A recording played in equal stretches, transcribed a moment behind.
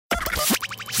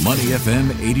Money FM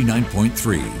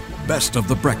 89.3, best of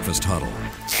the breakfast huddle.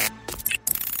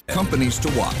 Companies to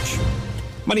watch.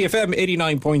 Money FM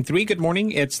 89.3. Good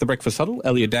morning. It's the Breakfast Huddle.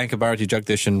 Elliot Danker, Bharati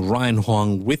Jagdish and Ryan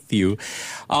Huang with you.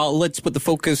 Let's put the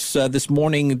focus this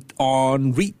morning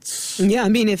on REITs. Yeah, I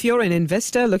mean, if you're an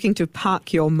investor looking to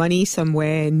park your money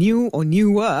somewhere new or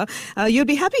newer, you'll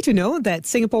be happy to know that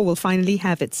Singapore will finally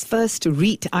have its first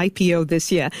REIT IPO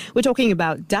this year. We're talking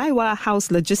about Daiwa House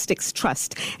Logistics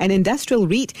Trust, an industrial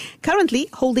REIT currently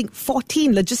holding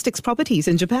 14 logistics properties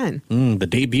in Japan. The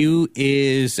debut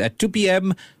is at 2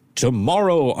 p.m.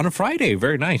 tomorrow on a Friday.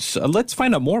 Very nice. Let's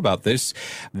find out more about this.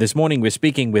 This morning, we're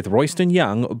speaking with Royston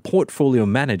Young, Portfolio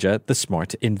Manager at The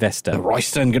Smart Investor.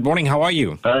 Royston, good morning. How are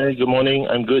you? Hi, good morning.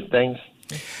 I'm good, thanks.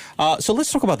 So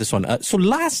let's talk about this one. So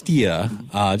last year,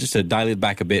 just to dial it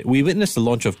back a bit, we witnessed the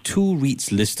launch of 2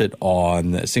 REITs listed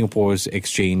on Singapore's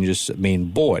exchange's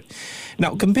main board.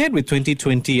 Now, compared with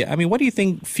 2020, I mean, what do you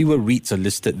think fewer REITs are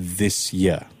listed this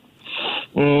year?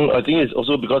 I think it's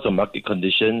also because of market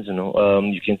conditions.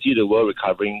 You can see the world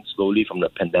recovering slowly from the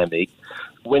pandemic.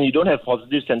 When you don't have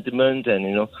positive sentiment and,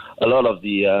 a lot of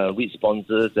the REIT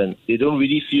sponsors, and they don't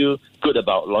really feel good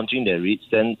about launching their REITs,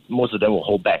 then most of them will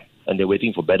hold back and they're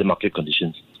waiting for better market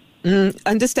conditions.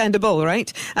 Understandable,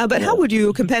 right? But how would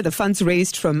you compare the funds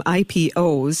raised from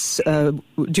IPOs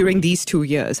during these 2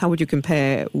 years? How would you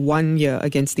compare one year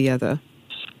against the other?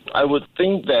 I would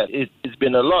think that it's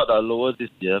been a lot lower this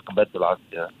year compared to last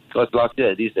year. Because last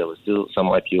year, at least, there were still some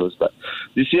IPOs. But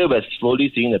this year, we're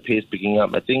slowly seeing the pace picking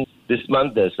up. I think this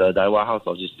month, there's a Daiwa House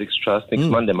Logistics Trust. Next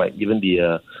month, there might even be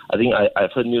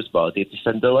I've heard news about a data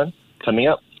center one coming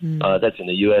up. That's in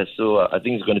the US. So I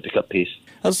think it's going to pick up pace.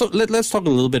 So let's talk a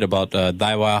little bit about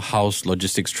Daiwa House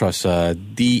Logistics Trust,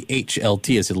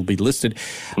 DHLT, as it'll be listed.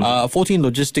 14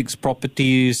 logistics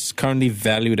properties currently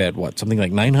valued at something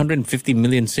like 950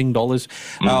 million Sing dollars.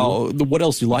 What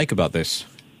else do you like about this?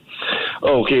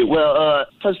 Okay, well,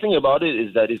 first thing about it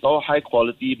is that it's all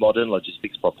high-quality modern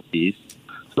logistics properties.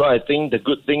 So I think the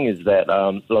good thing is that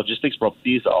logistics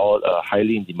properties are all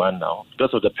highly in demand now.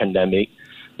 Because of the pandemic,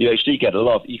 you actually get a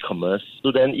lot of e-commerce.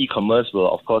 So then e-commerce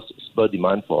will, of course, spur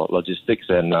demand for logistics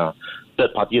and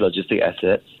third-party logistic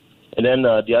assets. And then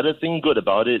the other thing good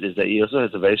about it is that it also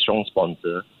has a very strong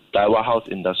sponsor. Daiwa House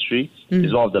Industry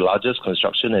is one of the largest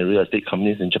construction and real estate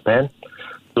companies in Japan.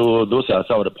 So those are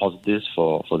some of the positives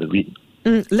for the REIT.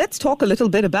 Let's talk a little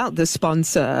bit about the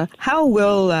sponsor. How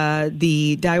will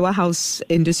the Daiwa House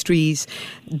Industries'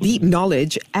 deep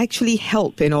knowledge actually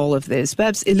help in all of this?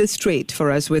 Perhaps illustrate for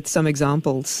us with some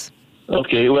examples.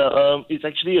 Okay, well, it's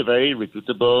actually a very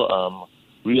reputable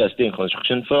real estate and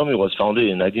construction firm. It was founded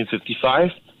in 1955.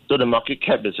 So the market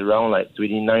cap is around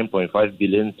 29.5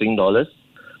 billion Sing dollars.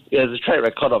 It has a track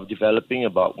record of developing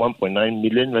about 1.9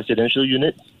 million residential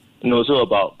units, and also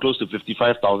about close to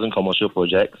 55,000 commercial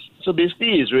projects. So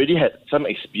basically, it's already had some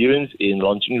experience in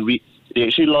launching REITs. They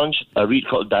actually launched a REIT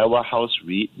called Daiwa House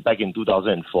REIT back in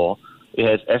 2004. It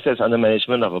has assets under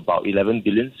management of about 11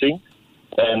 billion Sing.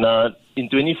 And in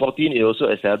 2014, it also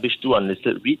established 2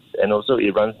 unlisted REITs, and also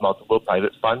it runs multiple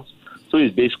private funds. So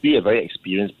it's basically a very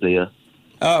experienced player.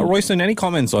 Royston, any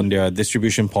comments on their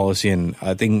distribution policy and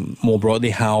I think more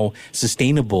broadly how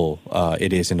sustainable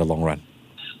it is in the long run?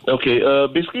 Okay,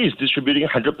 basically it's distributing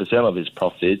 100% of its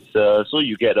profits. So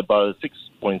you get about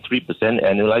 6.3%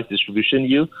 annualized distribution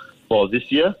yield for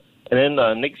this year. And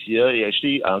then next year, it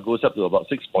actually goes up to about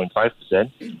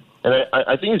 6.5%. And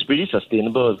I think it's pretty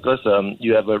sustainable because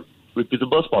you have a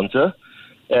reputable sponsor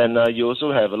and you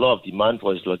also have a lot of demand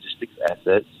for its logistics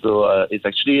assets. So it's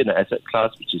actually an asset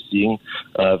class which is seeing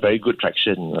very good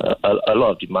traction, a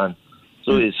lot of demand.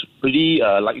 So it's pretty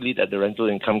likely that the rental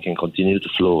income can continue to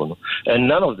flow. And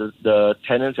none of the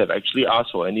tenants have actually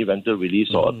asked for any rental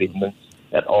release or abatement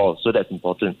at all. So that's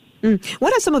important.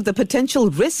 What are some of the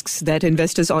potential risks that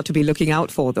investors ought to be looking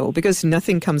out for, though? Because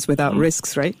nothing comes without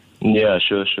risks, right? Yeah,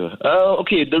 sure.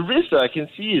 Okay, the risk I can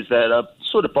see is that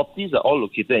so the properties are all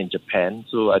located in Japan.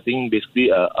 So I think basically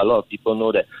a lot of people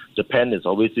know that Japan is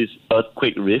always this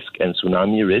earthquake risk and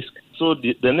tsunami risk. So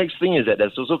the next thing is that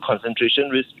there's also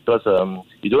concentration risk because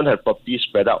you don't have properties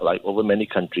spread out over many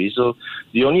countries. So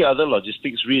the only other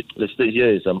logistics REIT listed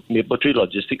here is Mapletree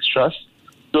Logistics Trust.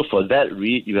 So for that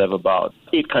REIT, you have about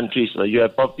 8 countries. So you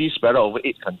have properties spread out over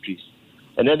 8 countries.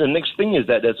 And then the next thing is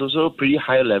that there's also pretty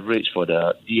high leverage for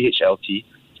the DHLT.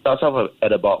 Starts off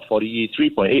at about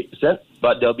 43.8%,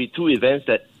 but there'll be 2 events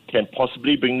that can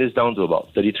possibly bring this down to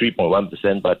about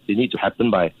 33.1%, but they need to happen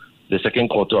by the second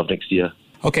quarter of next year.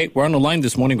 Okay, we're on the line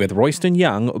this morning with Royston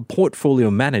Young, Portfolio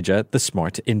Manager, The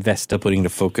Smart Investor, putting the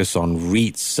focus on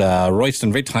REITs.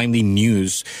 Royston, very timely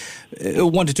news.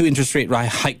 1 to 2 interest rate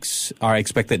hikes are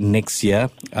expected next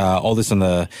year. All this on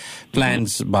the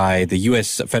plans by the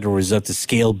U.S. Federal Reserve to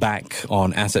scale back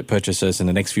on asset purchases in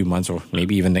the next few months or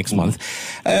maybe even next month.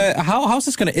 How's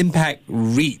this going to impact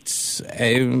REITs?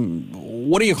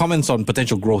 What are your comments on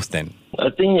potential growth then? I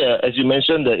think, as you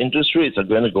mentioned, the interest rates are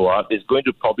going to go up. It's going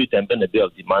to probably dampen a bit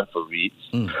of demand for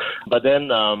REITs. But then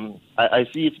I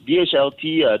see if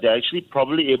DHLT, they're actually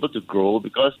probably able to grow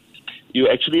because you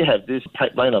actually have this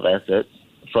pipeline of assets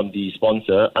from the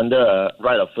sponsor under a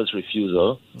right of first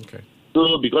refusal. Okay.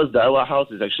 So because Daiwa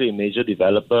House is actually a major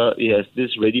developer, it has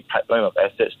this ready pipeline of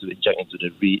assets to inject into the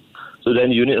REIT. So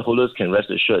then unit holders can rest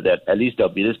assured that at least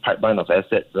there'll be this pipeline of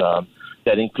assets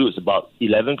that includes about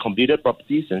 11 completed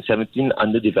properties and 17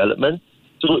 under development.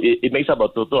 So it makes up a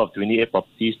total of 28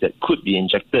 properties that could be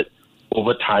injected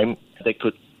over time that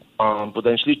could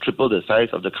potentially triple the size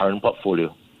of the current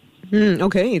portfolio.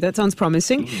 Okay, that sounds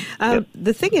promising.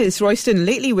 The thing is, Royston,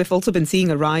 lately we've also been seeing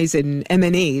a rise in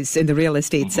M&As in the real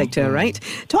estate sector, right?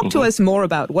 Talk to us more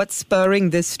about what's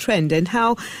spurring this trend and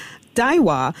how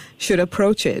Daiwa should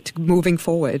approach it moving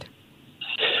forward.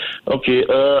 Okay,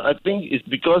 I think it's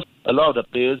because a lot of the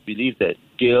players believe that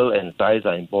scale and size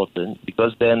are important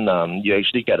because then you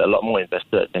actually get a lot more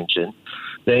investor attention.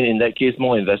 Then in that case,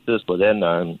 more investors will then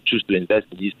choose to invest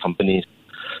in these companies.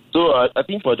 So I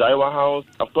think for Daiwa House,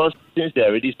 of course, since they're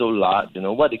already so large,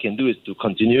 what they can do is to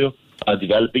continue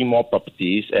developing more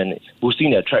properties and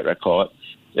boosting their track record.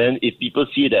 Then if people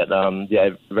see that they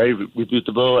are very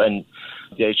reputable and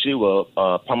they actually will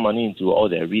pump money into all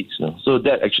their REITs. So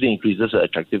that actually increases the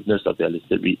attractiveness of their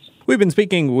listed REITs. We've been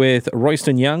speaking with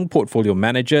Royston Young, Portfolio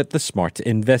Manager, The Smart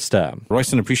Investor.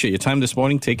 Royston, appreciate your time this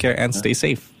morning. Take care and stay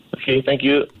safe. Okay, thank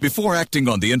you. Before acting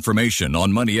on the information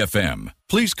on Money FM,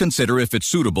 please consider if it's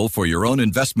suitable for your own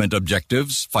investment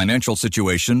objectives, financial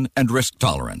situation, and risk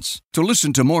tolerance. To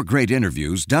listen to more great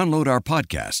interviews, download our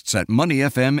podcasts at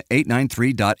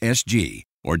moneyfm893.sg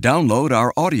or download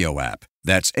our audio app.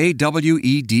 That's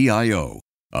AWEDIO.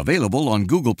 Available on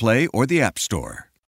Google Play or the App Store.